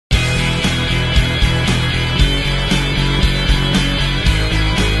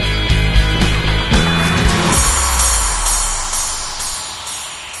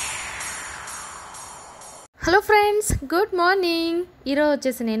Friends, good morning. ఈరోజు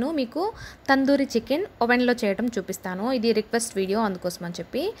వచ్చేసి నేను మీకు తందూరి చికెన్ ఓవెన్లో చేయడం చూపిస్తాను. ఇది రిక్వెస్ట్ వీడియో, అందుకోసం అని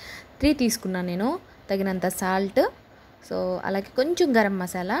చెప్పి 3 తీసుకున్నాను నేను. తగినంత సాల్ట్, సో అలాగే కొంచెం గరం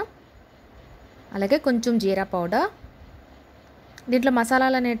మసాలా, అలాగే కొంచెం జీరా పౌడర్. దీంట్లో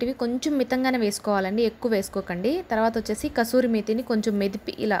మసాలాలు అనేటివి కొంచెం మితంగానే వేసుకోవాలండి, ఎక్కువ వేసుకోకండి. తర్వాత వచ్చేసి కసూరి మేతిని కొంచెం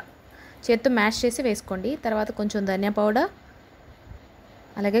మెదిపి ఇలా చేత్తో మ్యాష్ చేసి వేసుకోండి. తర్వాత కొంచెం ధనియా పౌడర్,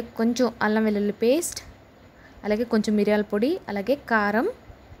 అలాగే కొంచెం అల్లం వెల్లుల్లి పేస్ట్, అలాగే కొంచెం మిరియాల పొడి, అలాగే కారం.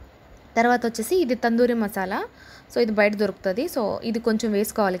 తర్వాత వచ్చేసి ఇది తందూరి మసాలా, సో ఇది బయట దొరుకుతుంది. సో ఇది కొంచెం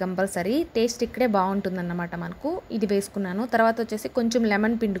వేసుకోవాలి కంపల్సరీ, టేస్ట్ ఇక్కడే బాగుంటుందన్నమాట మనకు. ఇది వేసుకున్నాను. తర్వాత వచ్చేసి కొంచెం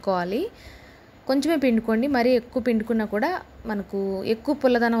లెమన్ పిండుకోవాలి. కొంచెమే పిండుకోండి, మరీ ఎక్కువ పిండుకున్నా కూడా మనకు ఎక్కువ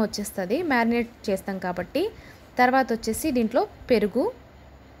పుల్లదనం వచ్చేస్తుంది, మ్యారినేట్ చేస్తాం కాబట్టి. తర్వాత వచ్చేసి దీంట్లో పెరుగు,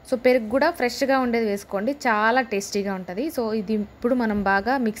 సో పెరుగు కూడా ఫ్రెష్గా ఉండేది వేసుకోండి, చాలా టేస్టీగా ఉంటుంది. సో ఇది ఇప్పుడు మనం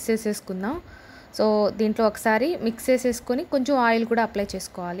బాగా మిక్స్ చేసేసుకుందాం. సో దీంట్లో ఒకసారి మిక్స్ చేసేసుకొని కొంచెం ఆయిల్ కూడా అప్లై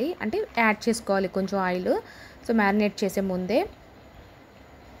చేసుకోవాలి, అంటే యాడ్ చేసుకోవాలి కొంచెం ఆయిల్, సో మ్యారినేట్ చేసే ముందే.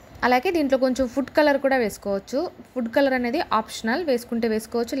 అలాగే దీంట్లో కొంచెం ఫుడ్ కలర్ కూడా వేసుకోవచ్చు. ఫుడ్ కలర్ అనేది ఆప్షనల్, వేసుకుంటే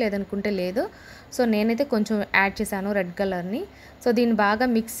వేసుకోవచ్చు, లేదనుకుంటే లేదు. సో నేనైతే కొంచెం యాడ్ చేశాను రెడ్ కలర్ని. సో దీన్ని బాగా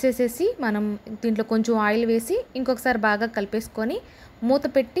మిక్స్ చేసేసి మనం దీంట్లో కొంచెం ఆయిల్ వేసి ఇంకొకసారి బాగా కలిపేసుకొని మూత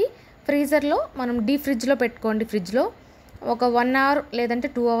పెట్టి ఫ్రీజర్లో మనం డీప్ ఫ్రిడ్జ్లో పెట్టుకోండి. ఫ్రిడ్జ్లో ఒక 1 అవర్ లేదంటే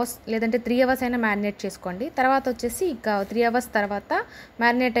 2 అవర్స్ లేదంటే 3 అవర్స్ అయినా మ్యారినేట్ చేసుకోండి. తర్వాత వచ్చేసి ఇక 3 అవర్స్ తర్వాత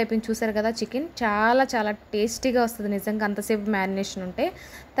మ్యారినేట్ అయిపోయింది, చూసారు కదా చికెన్. చాలా చాలా టేస్టీగా వస్తుంది నిజంగా అంతసేపు మ్యారినేషన్ ఉంటే.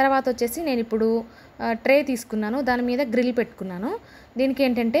 తర్వాత వచ్చేసి నేను ఇప్పుడు ట్రే తీసుకున్నాను, దాని మీద గ్రిల్ పెట్టుకున్నాను. దీనికి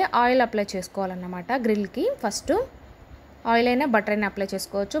ఏంటంటే ఆయిల్ అప్లై చేసుకోవాలన్నమాట. గ్రిల్కి ఫస్ట్ ఆయిల్ అయినా బటర్ అయినా అప్లై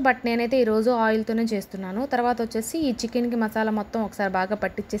చేసుకోవచ్చు, బట్ నేనైతే ఈరోజు ఆయిల్తోనే చేస్తున్నాను. తర్వాత వచ్చేసి ఈ చికెన్కి మసాలా మొత్తం ఒకసారి బాగా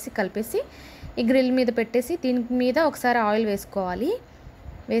పట్టించేసి కలిపేసి ఈ గ్రిల్ మీద పెట్టేసి దీని మీద ఒకసారి ఆయిల్ వేసుకోవాలి.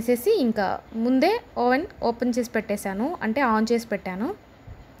 వేసేసి ఇంకా ముందే ఓవెన్ ఓపెన్ చేసి పెట్టేశాను, అంటే ఆన్ చేసి పెట్టాను.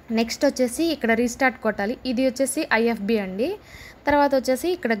 నెక్స్ట్ వచ్చేసి ఇక్కడ రీస్టార్ట్ కొట్టాలి. ఇది వచ్చేసి IFB అండి. తర్వాత వచ్చేసి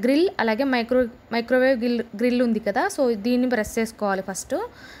ఇక్కడ గ్రిల్, అలాగే మైక్రోవేవ్ గ్రిల్ ఉంది కదా, సో దీన్ని ప్రెస్ చేసుకోవాలి. ఫస్ట్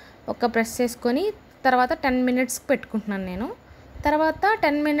ప్రెస్ చేసుకొని తర్వాత 10 మినిట్స్కి పెట్టుకుంటున్నాను నేను. తర్వాత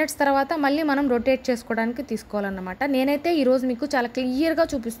 10 మినిట్స్ తర్వాత మళ్ళీ మనం రొటేట్ చేసుకోవడానికి తీసుకోవాలన్నమాట. నేనైతే ఈరోజు మీకు చాలా క్లియర్గా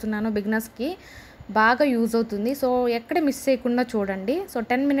చూపిస్తున్నాను, బిగినర్స్కి బాగా యూజ్ అవుతుంది. సో ఎక్కడ మిస్ చేయకుండా చూడండి. సో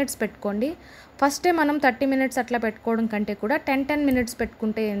 10 మినిట్స్ పెట్టుకోండి. ఫస్టే మనం 30 మినిట్స్ అట్లా పెట్టుకోవడం కంటే కూడా 10 మినిట్స్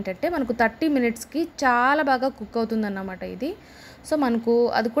పెట్టుకుంటే ఏంటంటే మనకు 30 మినిట్స్కి చాలా బాగా కుక్ అవుతుంది అన్నమాట ఇది. సో మనకు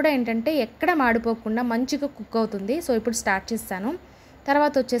అది కూడా ఏంటంటే ఎక్కడ మాడిపోకుండా మంచిగా కుక్ అవుతుంది. సో ఇప్పుడు స్టార్ట్ చేస్తాను.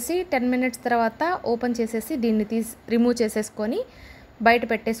 తర్వాత వచ్చేసి 10 మినిట్స్ తర్వాత ఓపెన్ చేసేసి దీన్ని రిమూవ్ చేసేసుకొని బయట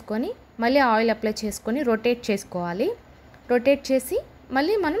పెట్టేసుకొని మళ్ళీ ఆయిల్ అప్లై చేసుకొని రొటేట్ చేసుకోవాలి. రొటేట్ చేసి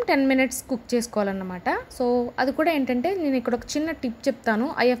మళ్ళీ మనం 10 మినిట్స్ కుక్ చేసుకోవాలన్నమాట. సో అది కూడా ఏంటంటే నేను ఇక్కడ ఒక చిన్న టిప్ చెప్తాను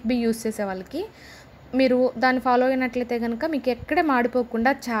IFB యూస్ చేసే వాళ్ళకి. మీరు దాన్ని ఫాలో అయినట్లయితే కనుక మీకు ఎక్కడ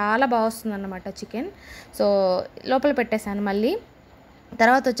మాడిపోకుండా చాలా బాగా వస్తుంది అన్నమాట చికెన్. సో లోపల పెట్టేశాను మళ్ళీ.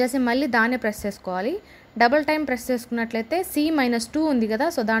 తర్వాత వచ్చేసి మళ్ళీ దాన్ని ప్రెస్ చేసుకోవాలి. డబుల్ టైం ప్రెస్ చేసుకున్నట్లయితే C-2 ఉంది కదా,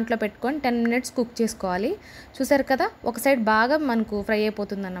 సో దాంట్లో పెట్టుకొని 10 మినిట్స్ కుక్ చేసుకోవాలి. చూసారు కదా, ఒక సైడ్ బాగా మనకు ఫ్రై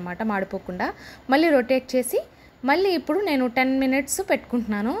అయిపోతుంది అన్నమాట మాడిపోకుండా. మళ్ళీ రొటేట్ చేసి మళ్ళీ ఇప్పుడు నేను 10 మినిట్స్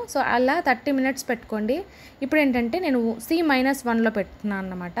పెట్టుకుంటున్నాను. సో అలా 30 మినిట్స్ పెట్టుకోండి. ఇప్పుడు ఏంటంటే నేను C-1లో పెట్టుకున్నాను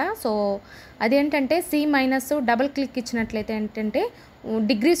అన్నమాట. సో అదేంటంటే C- డబుల్ క్లిక్ ఇచ్చినట్లయితే ఏంటంటే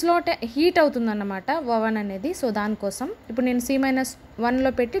డిగ్రీస్లో హీట్ అవుతుందన్నమాట ఓవెన్ అనేది. సో దానికోసం ఇప్పుడు నేను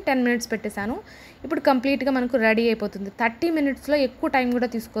C-1లో పెట్టి 10 మినిట్స్ పెట్టేశాను. ఇప్పుడు కంప్లీట్గా మనకు రెడీ అయిపోతుంది. 30 మినిట్స్లో ఎక్కువ టైం కూడా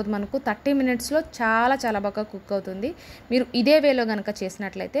తీసుకోదు మనకు. 30 మినిట్స్లో చాలా చాలా బాగా కుక్ అవుతుంది మీరు ఇదే వేలో కనుక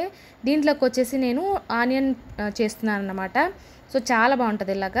చేసినట్లయితే. దీంట్లోకి వచ్చేసి నేను ఆనియన్ చేస్తున్నాను అన్నమాట. సో చాలా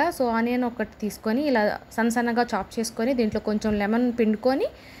బాగుంటుంది ఇలాగా. సో ఆనియన్ ఒకటి తీసుకొని ఇలా సన్నగా చాప్ చేసుకొని దీంట్లో కొంచెం లెమన్ పిండుకొని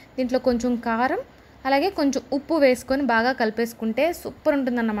దీంట్లో కొంచెం కారం, అలాగే కొంచెం ఉప్పు వేసుకొని బాగా కలిపేసుకుంటే సూపర్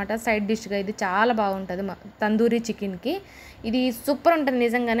ఉంటుందన్నమాట సైడ్ డిష్గా. ఇది చాలా బాగుంటుంది తందూరి చికెన్కి, ఇది సూపర్ ఉంటుంది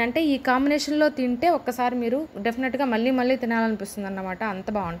నిజంగానే. అంటే ఈ కాంబినేషన్లో తింటే ఒక్కసారి మీరు డెఫినెట్గా మళ్ళీ తినాలనిపిస్తుంది అన్నమాట, అంత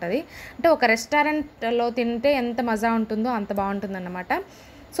బాగుంటుంది. అంటే ఒక రెస్టారెంట్లో తింటే ఎంత మజా ఉంటుందో అంత బాగుంటుంది అన్నమాట.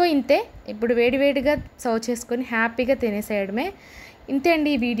 సో ఇంతే, ఇప్పుడు వేడివేడిగా సర్వ్ చేసుకొని హ్యాపీగా తినేసేయడమే. ఇంతే అండి.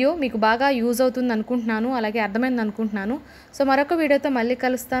 ఈ వీడియో మీకు బాగా యూజ్ అవుతుంది అనుకుంటున్నాను, అలాగే అర్థమైంది అనుకుంటున్నాను. సో మరొక వీడియోతో మళ్ళీ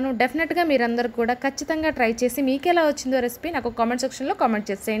కలుస్తాను. డెఫినెట్గా మీరందరూ కూడా ఖచ్చితంగా ట్రై చేసి మీకు ఎలా వచ్చిందో రెసిపీ నాకు కామెంట్ సెక్షన్లో కామెంట్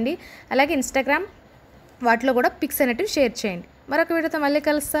చేసేయండి. అలాగే ఇన్స్టాగ్రామ్ వాటిలో కూడా పిక్స్ అనేటివి షేర్ చేయండి. మరొక వీడియోతో మళ్ళీ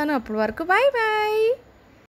కలుస్తాను. అప్పటి వరకు బాయ్ బాయ్.